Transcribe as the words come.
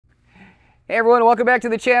Hey everyone, welcome back to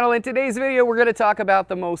the channel. In today's video, we're going to talk about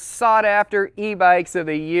the most sought after e-bikes of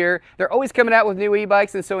the year. They're always coming out with new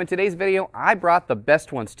e-bikes, and so in today's video, I brought the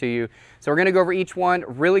best ones to you. So we're going to go over each one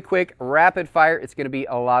really quick, rapid fire. It's going to be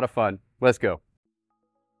a lot of fun. Let's go.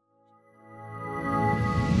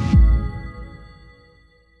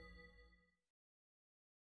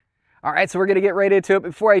 All right, so we're gonna get right into it.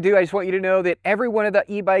 Before I do, I just want you to know that every one of the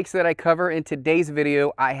e-bikes that I cover in today's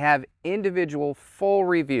video, I have individual full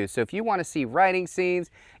reviews. So if you wanna see riding scenes,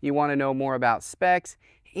 you wanna know more about specs,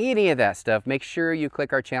 any of that stuff, make sure you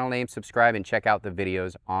click our channel name, subscribe, and check out the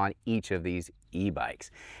videos on each of these e-bikes.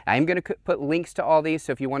 I'm gonna put links to all these,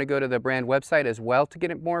 so if you wanna go to the brand website as well to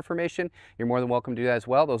get more information, you're more than welcome to do that as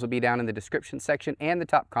well. Those will be down in the description section and the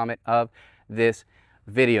top comment of this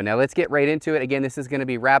video. Now let's get right into it. Again, this is going to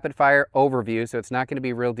be rapid fire overview, so it's not going to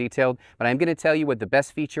be real detailed, but I'm going to tell you what the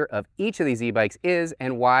best feature of each of these e-bikes is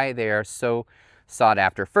and why they are so sought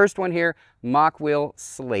after. First one here, Mock Wheel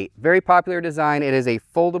Slate. Very popular design. It is a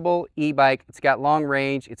foldable e-bike. It's got long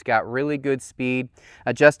range. It's got really good speed,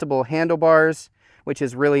 adjustable handlebars, which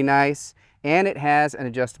is really nice. And it has an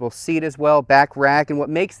adjustable seat as well, back rack. And what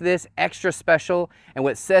makes this extra special and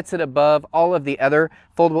what sets it above all of the other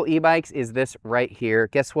foldable e-bikes is this right here.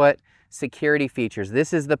 Guess what? Security features.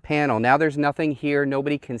 This is the panel. Now there's nothing here.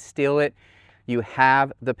 Nobody can steal it. You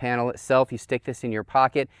have the panel itself. You stick this in your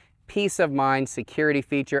pocket. Peace of mind, security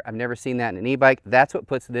feature. I've never seen that in an e-bike. That's what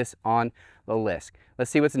puts this on the list. Let's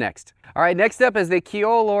see what's next. All right, next up is the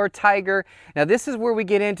Keolor Tiger. Now this is where we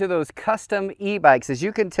get into those custom e-bikes. As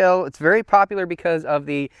you can tell, it's very popular because of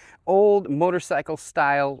the old motorcycle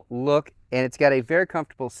style look, and it's got a very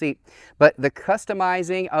comfortable seat. But the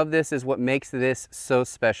customizing of this is what makes this so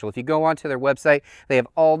special. If you go onto their website, they have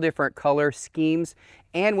all different color schemes.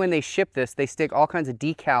 And when they ship this, they stick all kinds of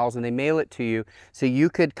decals and they mail it to you so you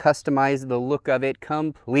could customize the look of it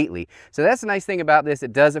completely. So that's the nice thing about this.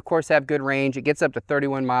 It does, of course, have good range. It gets up to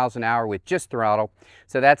 31 miles an hour with just throttle.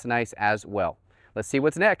 So that's nice as well. Let's see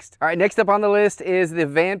what's next. All right, next up on the list is the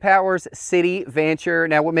Van Powers City Vanture.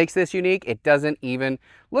 Now, what makes this unique? It doesn't even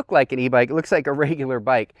look like an e-bike. It looks like a regular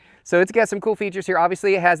bike. So it's got some cool features here.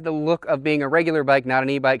 Obviously, it has the look of being a regular bike, not an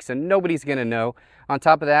e-bike, so nobody's gonna know. On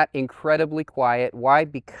top of that, incredibly quiet. Why?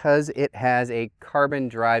 Because it has a carbon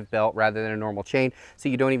drive belt rather than a normal chain, so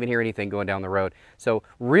you don't even hear anything going down the road. So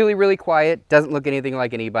really, really quiet. Doesn't look anything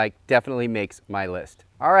like an e-bike. Definitely makes my list.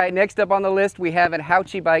 All right, next up on the list, we have an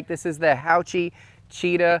Hauchi bike. This is the Hauchi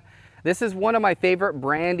Cheetah. This is one of my favorite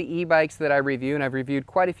brand e-bikes that I review, and I've reviewed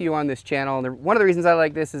quite a few on this channel. And one of the reasons I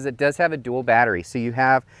like this is it does have a dual battery. So you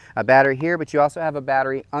have a battery here, but you also have a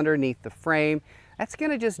battery underneath the frame. That's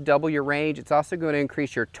going to just double your range. It's also going to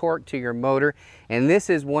increase your torque to your motor. And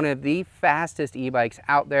this is one of the fastest e-bikes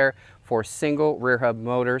out there for single rear hub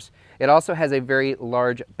motors. It also has a very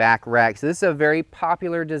large back rack. So this is a very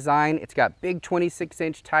popular design. It's got big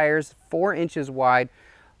 26-inch tires, 4 inches wide,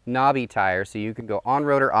 knobby tires, so you can go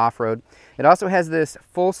on-road or off-road. It also has this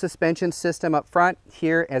full suspension system up front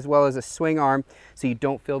here, as well as a swing arm, so you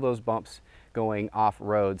don't feel those bumps going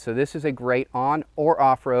off-road. So this is a great on or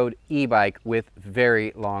off-road e-bike with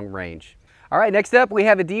very long range. All right, next up we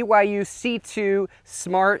have a DYU C2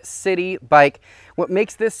 Smart City bike. What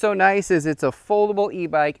makes this so nice is it's a foldable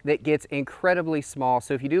e-bike that gets incredibly small.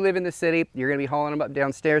 So if you do live in the city, you're gonna be hauling them up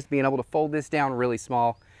downstairs. Being able to fold this down really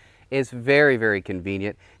small is very, very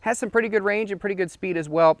convenient. Has some pretty good range and pretty good speed as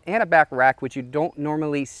well, and a back rack, which you don't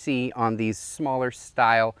normally see on these smaller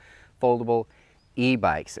style foldable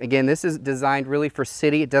e-bikes. Again, this is designed really for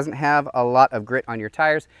city. It doesn't have a lot of grit on your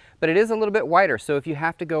tires, but it is a little bit wider. So if you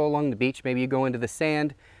have to go along the beach, maybe you go into the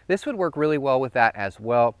sand, this would work really well with that as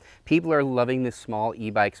well. People are loving the small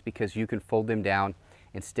e-bikes because you can fold them down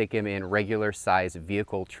and stick them in regular size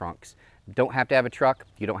vehicle trunks. Don't have to have a truck.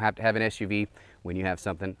 You don't have to have an SUV when you have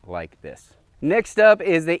something like this. Next up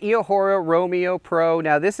is the Ebikes Romeo Pro.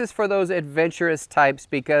 Now this is for those adventurous types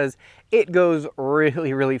because it goes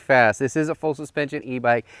really, really fast. This is a full suspension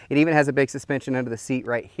e-bike. It even has a big suspension under the seat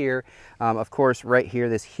right here. Of course, right here,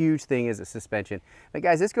 this huge thing is a suspension. But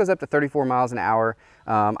guys, this goes up to 34 miles an hour.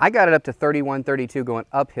 I got it up to 31, 32 going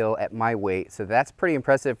uphill at my weight. So that's pretty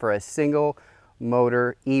impressive for a single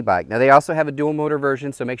motor e-bike. Now they also have a dual motor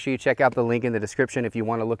version, so make sure you check out the link in the description if you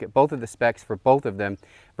want to look at both of the specs for both of them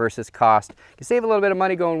versus cost. You can save a little bit of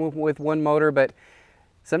money going with one motor, but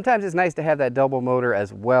sometimes it's nice to have that double motor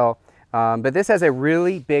as well. But this has a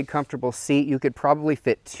really big, comfortable seat. You could probably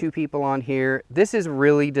fit 2 people on here. This is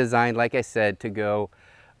really designed, like I said, to go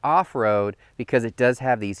off-road because it does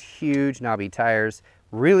have these huge knobby tires.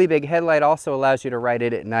 Really big headlight also allows you to ride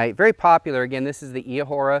it at night. Very popular. Again, this is the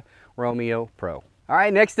Ebikes Romeo Pro. All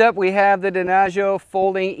right, next up we have the Denaggio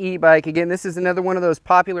folding e-bike. Again, this is another one of those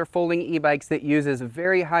popular folding e-bikes that uses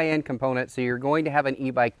very high-end components, so you're going to have an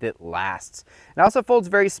e-bike that lasts. It also folds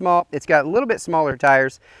very small. It's got a little bit smaller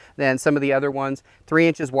tires than some of the other ones, 3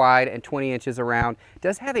 inches wide and 20 inches around. It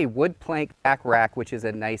does have a wood plank back rack, which is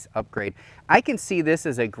a nice upgrade. I can see this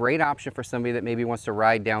as a great option for somebody that maybe wants to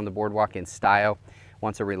ride down the boardwalk in style,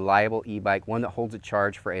 wants a reliable e-bike, one that holds a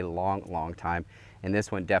charge for a long time. And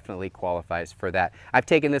this one definitely qualifies for that. I've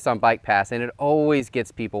taken this on Bike Pass and it always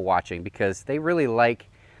gets people watching because they really like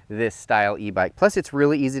this style e-bike. Plus it's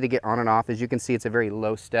really easy to get on and off. As you can see, it's a very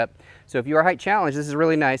low step. So if you are height challenged, this is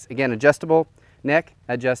really nice. Again, adjustable neck,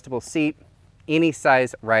 adjustable seat. Any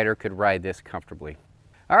size rider could ride this comfortably.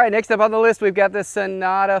 All right, next up on the list, we've got the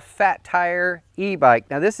Sonata Fat Tire e-bike.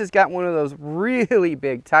 Now this has got one of those really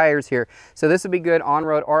big tires here. So this would be good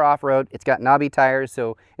on-road or off-road. It's got knobby tires,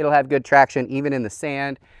 so it'll have good traction even in the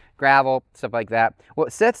sand, gravel, stuff like that.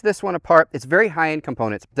 What sets this one apart, it's very high-end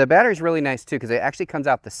components. The battery's really nice too, because it actually comes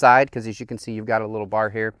out the side, because as you can see, you've got a little bar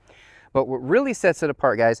here. But what really sets it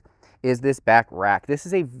apart, guys, is this back rack. This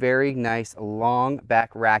is a very nice long back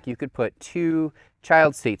rack. You could put 2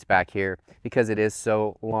 child seats back here because it is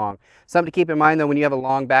so long. Something to keep in mind though, when you have a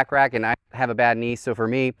long back rack, and I have a bad knee, so for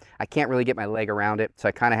me, I can't really get my leg around it, so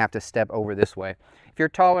I kind of have to step over this way. If you're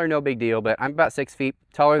taller, no big deal, but I'm about 6 feet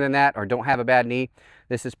taller than that or don't have a bad knee,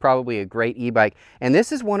 this is probably a great e-bike. And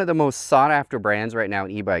this is one of the most sought after brands right now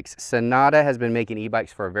in e-bikes. Sonata has been making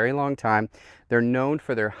e-bikes for a very long time. They're known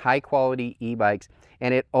for their high quality e-bikes,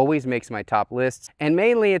 and it always makes my top lists. And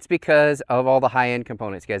mainly it's because of all the high-end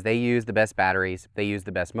components, guys. They use the best batteries, they use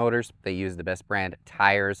the best motors, they use the best brand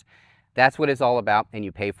tires. That's what it's all about, and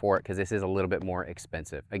you pay for it because this is a little bit more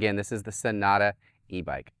expensive. Again, this is the Sonata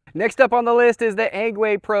e-bike. Next up on the list is the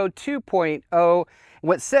Angway Pro 2.0.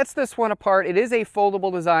 What sets this one apart, it is a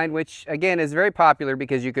foldable design, which again is very popular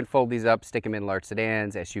because you can fold these up, stick them in large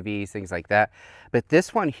sedans, SUVs, things like that. But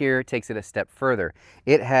this one here takes it a step further.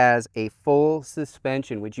 It has a full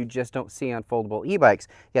suspension, which you just don't see on foldable e-bikes.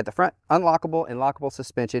 You got the front unlockable and lockable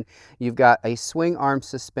suspension. You've got a swing arm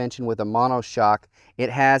suspension with a monoshock. It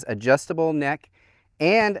has adjustable neck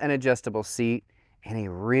and an adjustable seat and a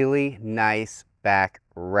really nice back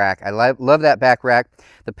rack. I love that back rack.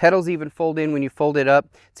 The pedals even fold in when you fold it up.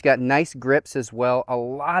 It's got nice grips as well. A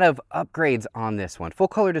lot of upgrades on this one. Full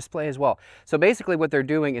color display as well. So basically what they're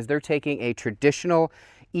doing is they're taking a traditional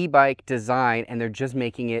e-bike design and they're just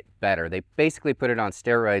making it better. They basically put it on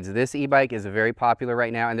steroids. This e-bike is very popular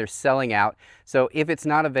right now and they're selling out. So if it's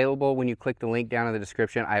not available when you click the link down in the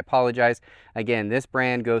description, I apologize. Again, this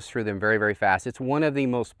brand goes through them very fast. It's one of the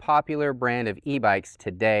most popular brand of e-bikes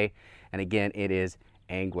today. And again, it is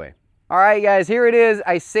Angway. All right, guys, here it is.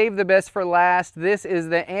 I saved the best for last. This is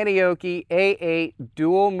the Aoki A8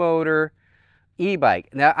 dual motor e-bike.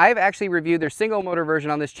 Now, I've actually reviewed their single motor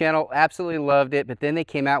version on this channel. Absolutely loved it. But then they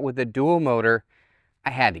came out with the dual motor. I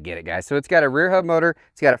had to get it, guys. So it's got a rear hub motor.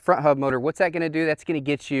 It's got a front hub motor. What's that going to do? That's going to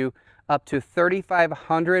get you up to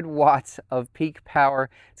 3,500 watts of peak power.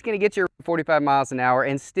 It's going to get you 45 miles an hour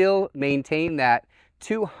and still maintain that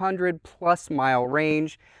 200+ mile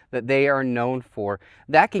range that they are known for.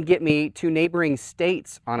 That can get me to neighboring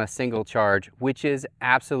states on a single charge, which is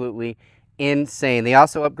absolutely insane. They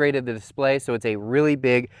also upgraded the display, so it's a really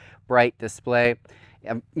big, bright display.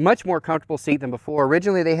 A much more comfortable seat than before.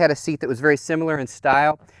 Originally, they had a seat that was very similar in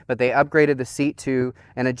style, but they upgraded the seat to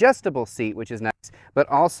an adjustable seat, which is nice, but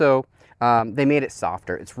also they made it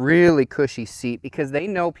softer. It's really cushy seat because they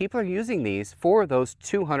know people are using these for those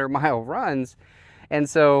 200-mile runs. And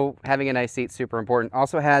so having a nice seat is super important.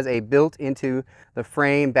 Also has a built into the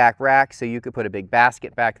frame back rack, so you could put a big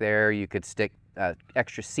basket back there. You could stick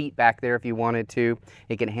extra seat back there if you wanted to.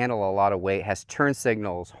 It can handle a lot of weight. It has turn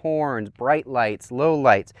signals, horns, bright lights, low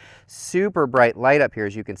lights, super bright light up here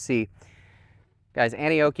as you can see. Guys,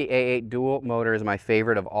 Aoki A8 dual motor is my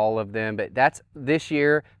favorite of all of them, but that's this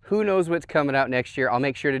year. Who knows what's coming out next year? I'll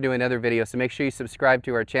make sure to do another video, so make sure you subscribe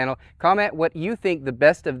to our channel. Comment what you think the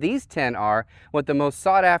best of these 10 are, what the most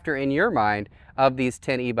sought after in your mind of these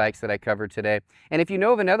 10 e-bikes that I covered today. And if you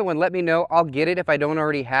know of another one, let me know. I'll get it if I don't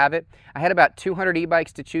already have it. I had about 200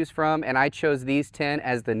 e-bikes to choose from, and I chose these 10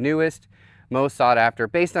 as the newest, most sought after,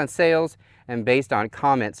 based on sales and based on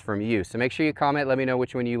comments from you. So make sure you comment, let me know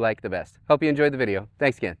which one you like the best. Hope you enjoyed the video.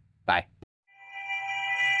 Thanks again. Bye.